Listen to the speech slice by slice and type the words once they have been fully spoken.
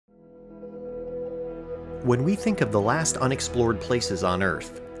When we think of the last unexplored places on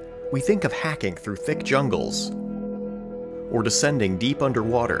Earth, we think of hacking through thick jungles or descending deep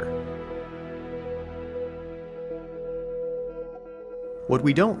underwater. What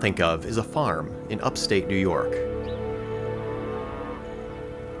we don't think of is a farm in upstate New York.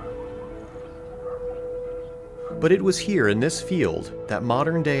 But it was here in this field that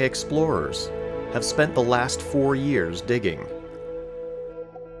modern-day explorers have spent the last 4 years digging.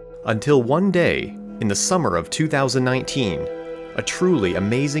 Until one day, in the summer of 2019, a truly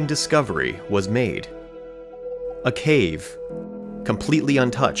amazing discovery was made. A cave, completely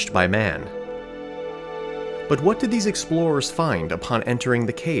untouched by man. But what did these explorers find upon entering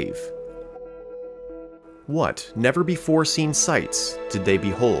the cave? What never-before-seen sights did they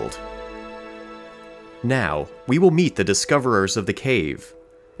behold? Now, we will meet the discoverers of the cave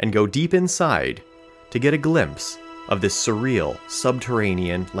and go deep inside to get a glimpse of this surreal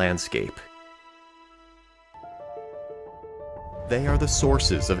subterranean landscape. They are the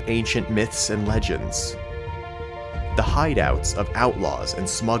sources of ancient myths and legends, the hideouts of outlaws and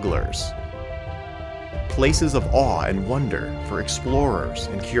smugglers, places of awe and wonder for explorers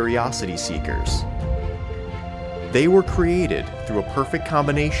and curiosity seekers. They were created through a perfect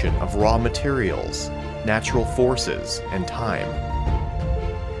combination of raw materials, natural forces, and time.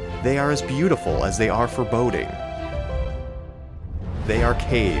 They are as beautiful as they are foreboding. They are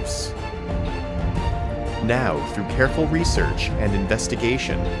caves. Now, through careful research and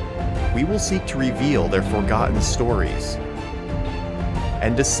investigation, we will seek to reveal their forgotten stories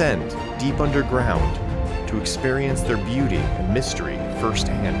and descend deep underground to experience their beauty and mystery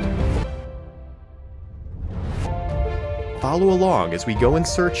firsthand. Follow along as we go in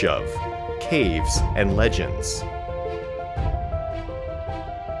search of caves and legends.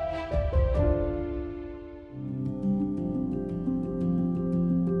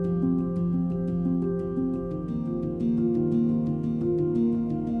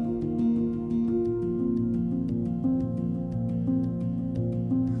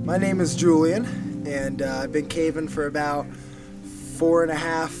 My name is Julian, and I've been caving for about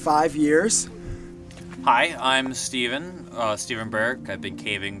 4.5, 5 years. Hi, I'm Steven Berg. I've been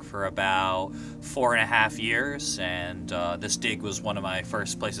caving for about 4.5 years, and this dig was one of my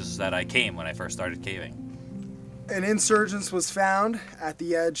first places that I came when I first started caving. An insurgence was found at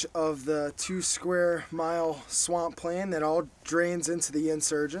the edge of the 2 square mile swamp plain that all drains into the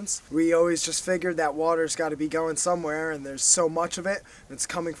insurgence. We always just figured that water's got to be going somewhere, and there's so much of it, it's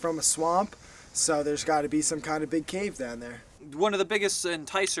coming from a swamp, so there's got to be some kind of big cave down there. One of the biggest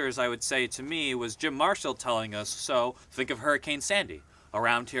enticers, I would say, to me was Jim Marshall telling us, so think of Hurricane Sandy.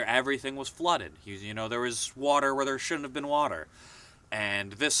 Around here, everything was flooded. You know, there was water where there shouldn't have been water.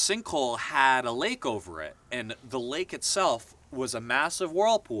 And this sinkhole had a lake over it, and the lake itself was a massive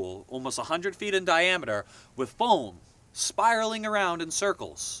whirlpool, almost 100 feet in diameter, with foam spiraling around in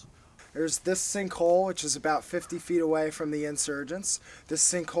circles. There's this sinkhole, which is about 50 feet away from the insurgents. This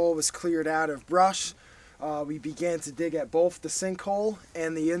sinkhole was cleared out of brush. We began to dig at both the sinkhole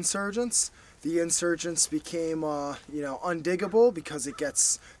and the insurgents. The insurgents became, undiggable because it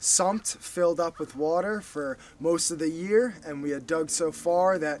gets sumped, filled up with water for most of the year, and we had dug so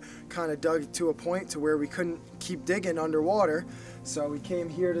far that kind of dug to a point to where we couldn't keep digging underwater. So we came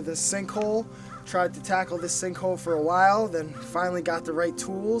here to this sinkhole, tried to tackle this sinkhole for a while, then finally got the right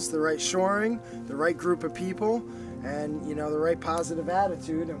tools, the right shoring, the right group of people, and the right positive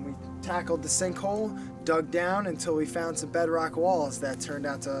attitude, and we tackled the sinkhole, dug down until we found some bedrock walls that turned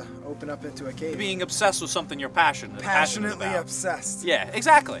out to open up into a cave. Being obsessed with something you're passionately about. Obsessed. Yeah,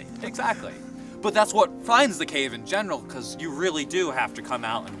 exactly. But that's what finds the cave in general, because you really do have to come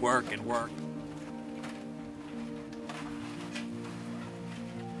out and work and work.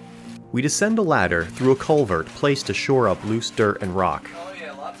 We descend a ladder through a culvert placed to shore up loose dirt and rock,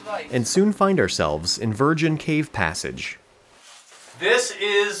 and soon find ourselves in virgin cave passage. This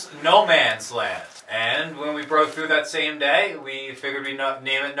is no man's land, and when we broke through that same day, we figured we'd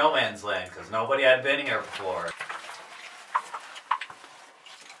name it No Man's Land, because nobody had been here before.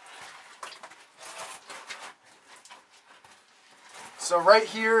 So right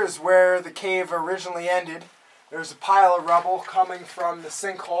here is where the cave originally ended. There's a pile of rubble coming from the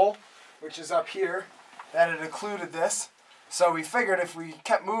sinkhole, which is up here, that had included this. So we figured if we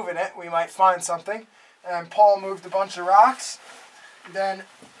kept moving it, we might find something. And Paul moved a bunch of rocks. Then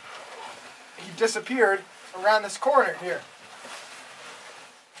he disappeared around this corner here.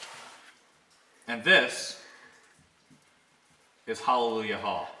 And this is Hallelujah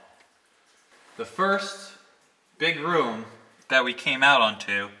Hall. The first big room that we came out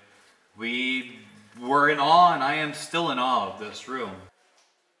onto, we were in awe, and I am still in awe of this room.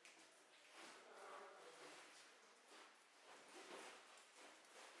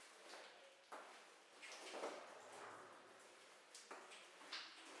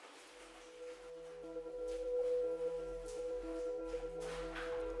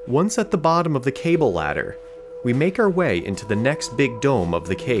 Once at the bottom of the cable ladder, we make our way into the next big dome of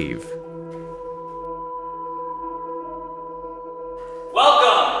the cave.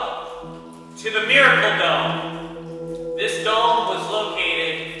 Welcome to the Miracle Dome. This dome was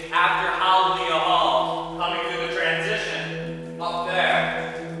located after Hallelujah Hall, coming through the transition up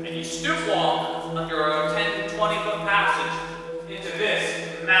there. And you stoop walk under a 10 to 20 foot passage into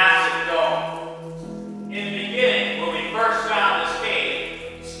this massive dome. In the beginning, when we first found this cave,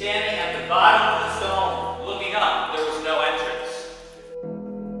 standing at the bottom of this dome, looking up, there was no entrance.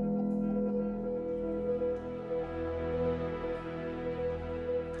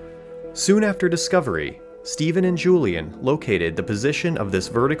 Soon after discovery, Stephen and Julian located the position of this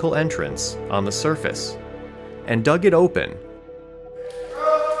vertical entrance on the surface and dug it open,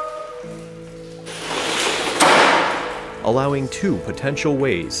 allowing 2 potential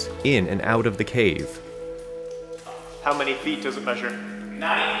ways in and out of the cave. How many feet does it measure?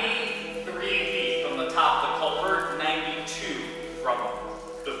 93 feet from the top of the culvert, 92 from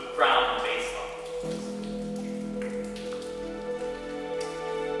the ground base level.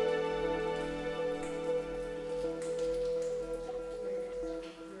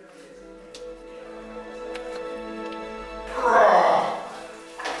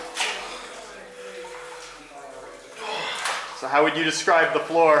 So how would you describe the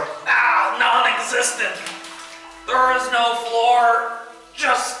floor? Non-existent. There is no floor,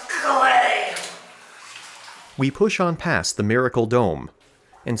 just clay. We push on past the Miracle Dome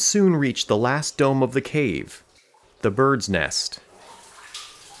and soon reach the last dome of the cave, the Bird's Nest.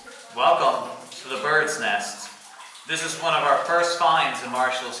 Welcome to the Bird's Nest. This is one of our first finds in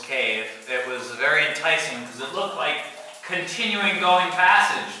Marshall's Cave. It was very enticing because it looked like continuing going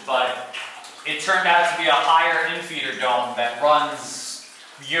passage, but it turned out to be a higher infeeder dome that runs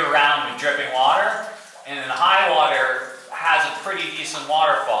year-round with dripping water, and in high water has a pretty decent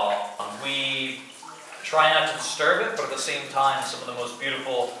waterfall. We try not to disturb it, but at the same time, some of the most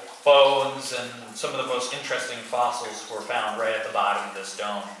beautiful bones and some of the most interesting fossils were found right at the bottom of this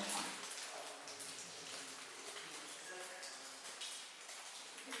dome.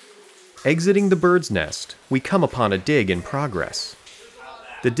 Exiting the Bird's Nest, we come upon a dig in progress.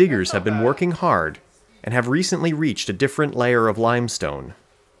 The diggers have been working hard and have recently reached a different layer of limestone.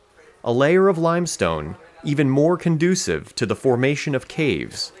 A layer of limestone even more conducive to the formation of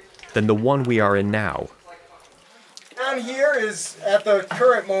caves than the one we are in now. Down here is, at the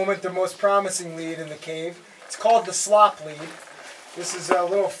current moment, the most promising lead in the cave. It's called the slop lead. This is a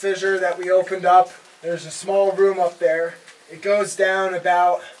little fissure that we opened up. There's a small room up there. It goes down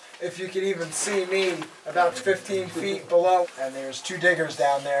about, if you can even see me, about 15 feet below. And there's 2 diggers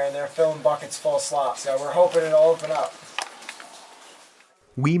down there, and they're filling buckets full of slop. So we're hoping it'll open up.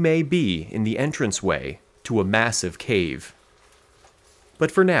 We may be in the entranceway to a massive cave. But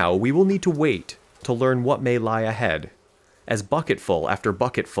for now, we will need to wait to learn what may lie ahead, as bucketful after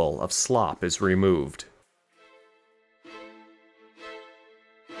bucketful of slop is removed.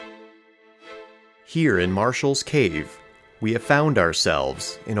 Here in Marshall's Cave, we have found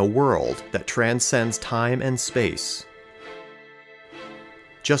ourselves in a world that transcends time and space.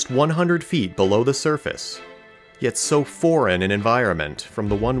 Just 100 feet below the surface, yet so foreign an environment from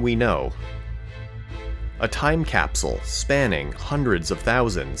the one we know. A time capsule spanning hundreds of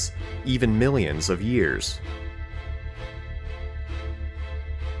thousands, even millions of years.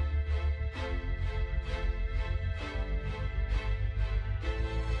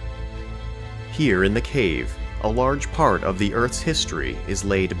 Here in the cave, a large part of the Earth's history is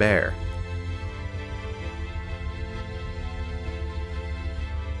laid bare.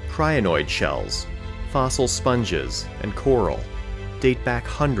 Cryonoid shells, fossil sponges, and coral date back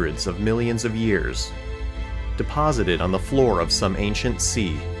hundreds of millions of years, deposited on the floor of some ancient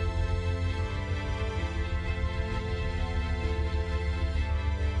sea.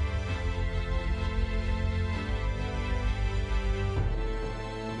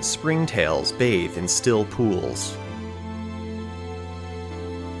 Springtails bathe in still pools.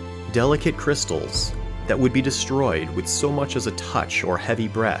 Delicate crystals that would be destroyed with so much as a touch or heavy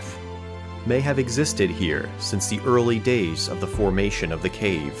breath may have existed here since the early days of the formation of the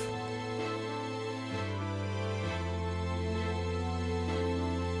cave.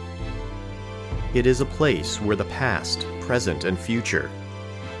 It is a place where the past, present, and future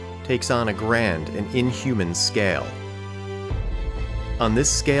takes on a grand and inhuman scale. On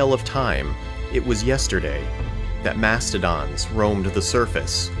this scale of time, it was yesterday that mastodons roamed the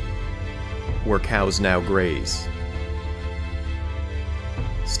surface, where cows now graze.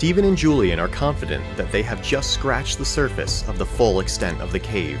 Stephen and Julian are confident that they have just scratched the surface of the full extent of the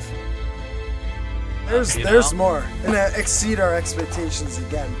cave. There's more, and exceed our expectations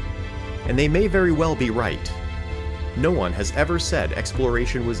again. And they may very well be right. No one has ever said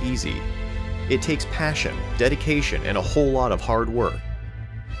exploration was easy. It takes passion, dedication, and a whole lot of hard work.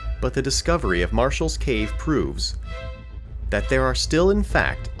 But the discovery of Marshall's Cave proves that there are still, in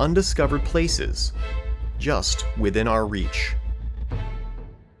fact, undiscovered places just within our reach.